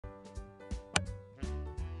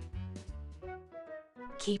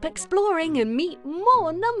Keep exploring and meet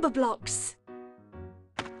more number blocks.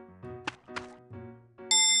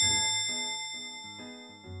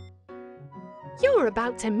 You're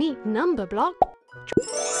about to meet number block.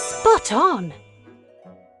 Spot on!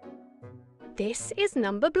 This is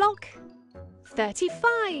number block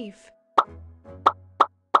 35.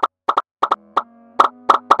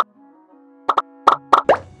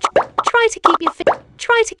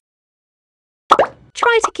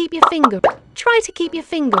 Try to keep your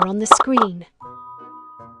finger on the screen.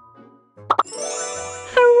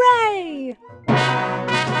 Hooray!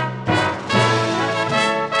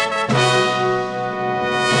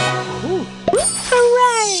 Ooh.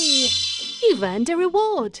 Hooray! You've earned a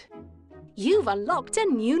reward. You've unlocked a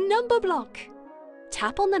new number block.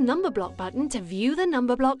 Tap on the number block button to view the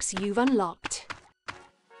number blocks you've unlocked.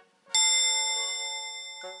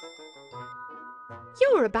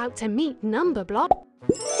 You're about to meet number block.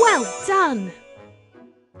 Well done!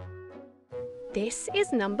 This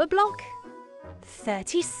is number block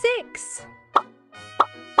 36.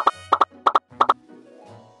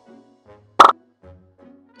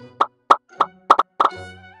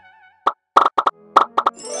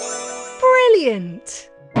 Brilliant!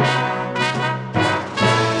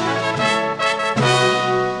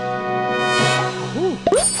 Ooh.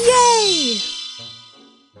 Yay!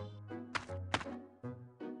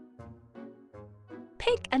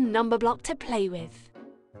 Pick a number block to play with.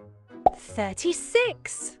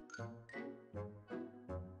 36.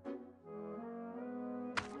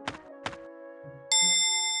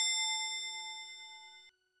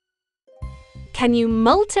 Can you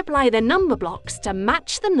multiply the number blocks to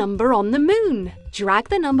match the number on the moon? Drag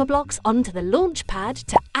the number blocks onto the launch pad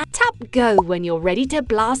to tap go when you're ready to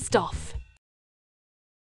blast off.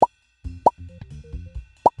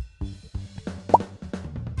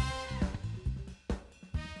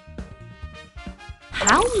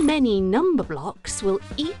 How many number blocks will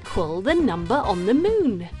equal the number on the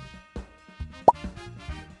moon?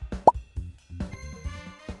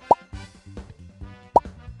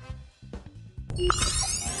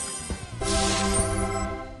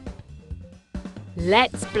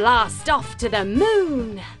 Let's blast off to the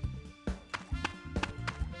moon!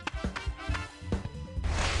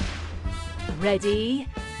 Ready,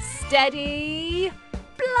 steady,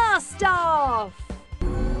 blast off!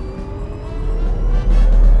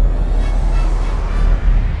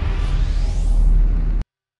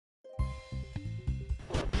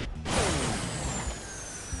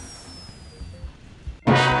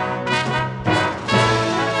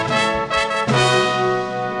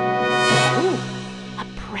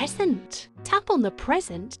 Tap on the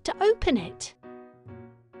present to open it.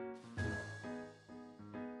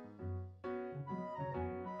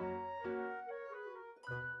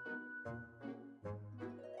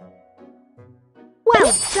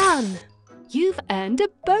 Well done! You've earned a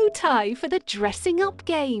bow tie for the dressing up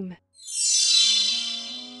game.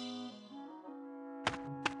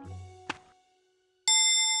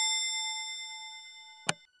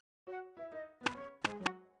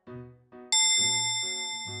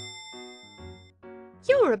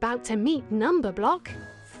 You're about to meet number block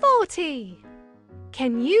 40.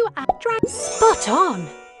 Can you drag? Spot on!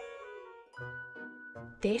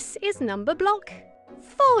 This is number block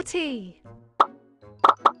 40.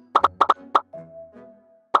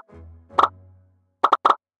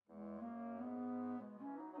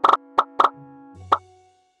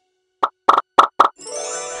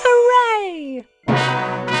 Hooray!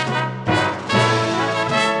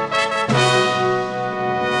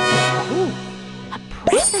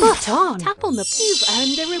 Spot on! Tap on the... You've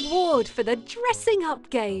earned a reward for the dressing up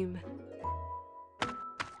game.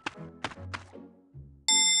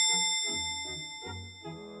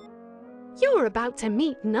 You're about to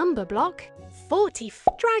meet number block 40.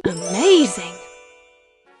 Amazing!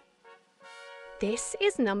 This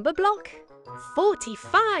is number block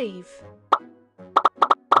 45.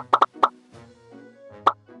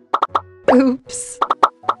 Oops!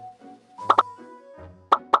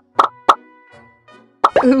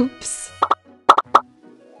 Oops!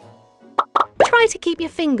 Try to keep your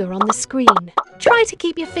finger on the screen. Try to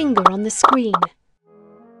keep your finger on the screen.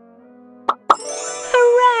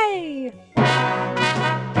 Hooray!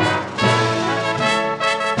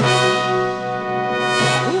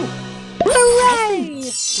 Ooh.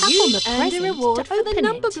 Hooray! Tap on the present a reward for the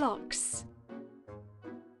number blocks.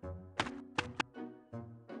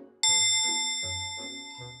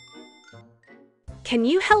 Can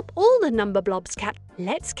you help all the number blobs catch?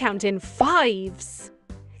 Let's count in fives.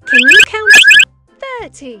 Can you count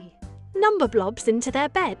 30 number blobs into their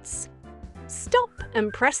beds? Stop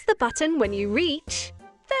and press the button when you reach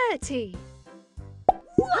 30.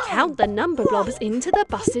 Count the number blobs into the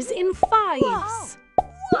buses in fives.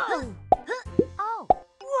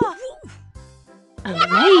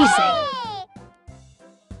 Amazing!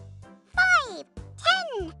 5,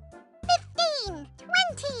 10, 15,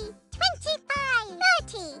 20, 25,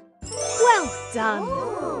 30. Well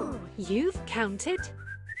done! You've counted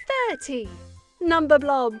 30 number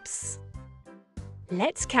blobs.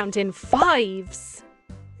 Let's count in fives.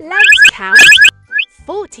 Let's count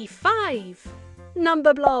 45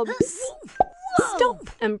 number blobs. Stop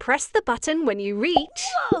and press the button when you reach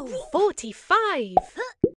 45.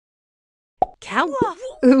 Count.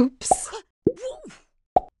 Oops.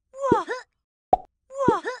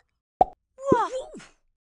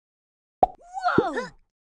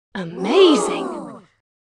 Amazing.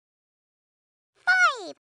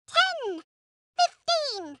 5, 10,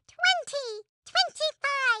 15, 20,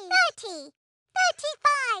 25, 30,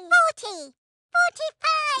 35, 40, 45.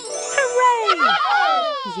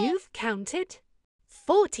 Hooray! You've counted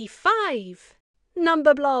 45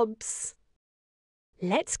 number blobs.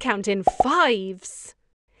 Let's count in fives.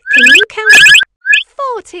 Can you count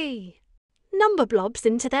 40 number blobs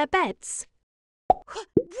into their beds?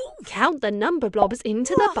 Count the number blobs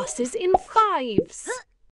into the buses in fives.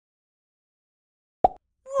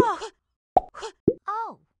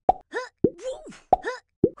 Oh.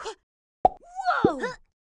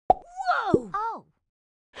 Oh.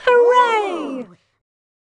 Hooray!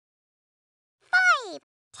 5,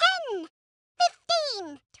 10,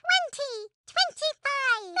 15, 20,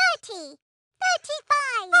 25, 30,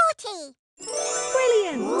 35, 40.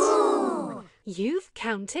 Brilliant! You've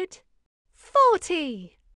counted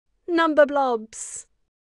 40 number blobs.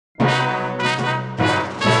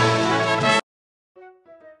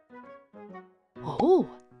 Oh,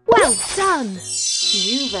 well done!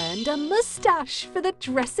 You've earned a moustache for the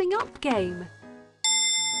dressing up game.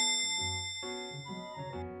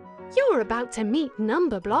 You're about to meet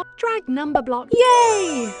Numberblock. Drag Numberblock.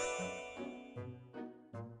 Yay!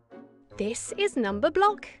 This is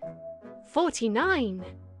Numberblock 49.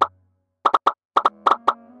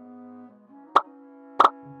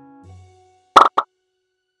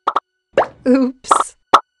 Oops.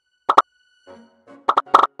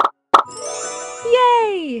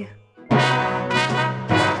 Yay!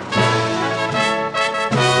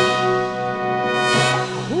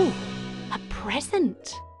 Oh, a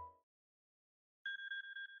present.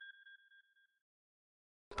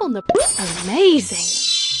 On the amazing!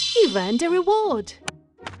 You've earned a reward.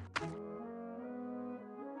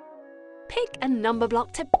 Pick a number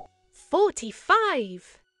block to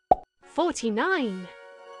 45, 49,